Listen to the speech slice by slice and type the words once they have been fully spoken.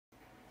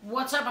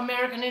What's up,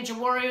 American Ninja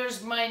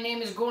Warriors? My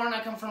name is Goran.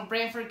 I come from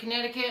Brantford,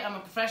 Connecticut. I'm a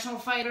professional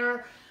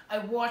fighter. I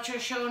watch your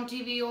show on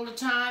TV all the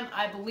time.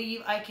 I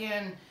believe I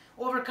can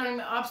overcome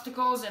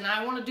obstacles, and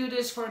I want to do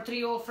this for a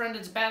 3-year-old friend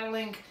that's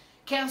battling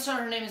cancer.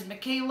 Her name is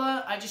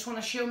Michaela. I just want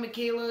to show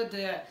Michaela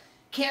that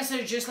cancer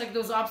is just like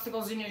those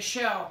obstacles in your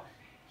show.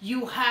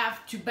 You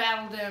have to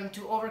battle them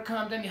to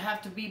overcome them. You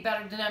have to be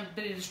better than them,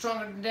 be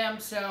stronger than them.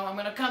 So I'm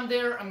going to come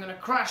there. I'm going to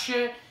crush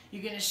it.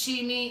 You're going to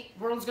see me.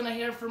 World's going to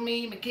hear from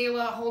me.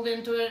 Michaela, hold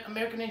into it.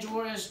 American Ninja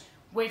Warriors,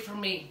 wait for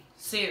me.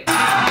 See you.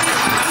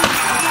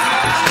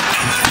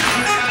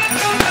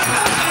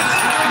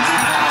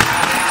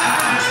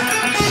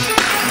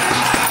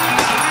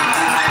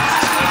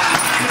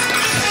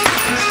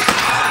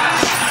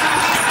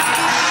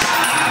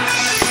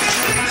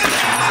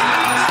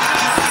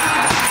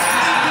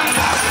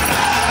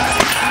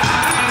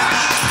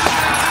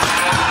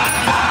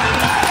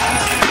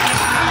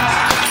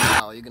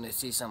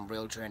 See some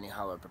real training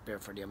how I prepare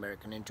for the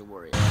American Ninja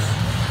Warriors.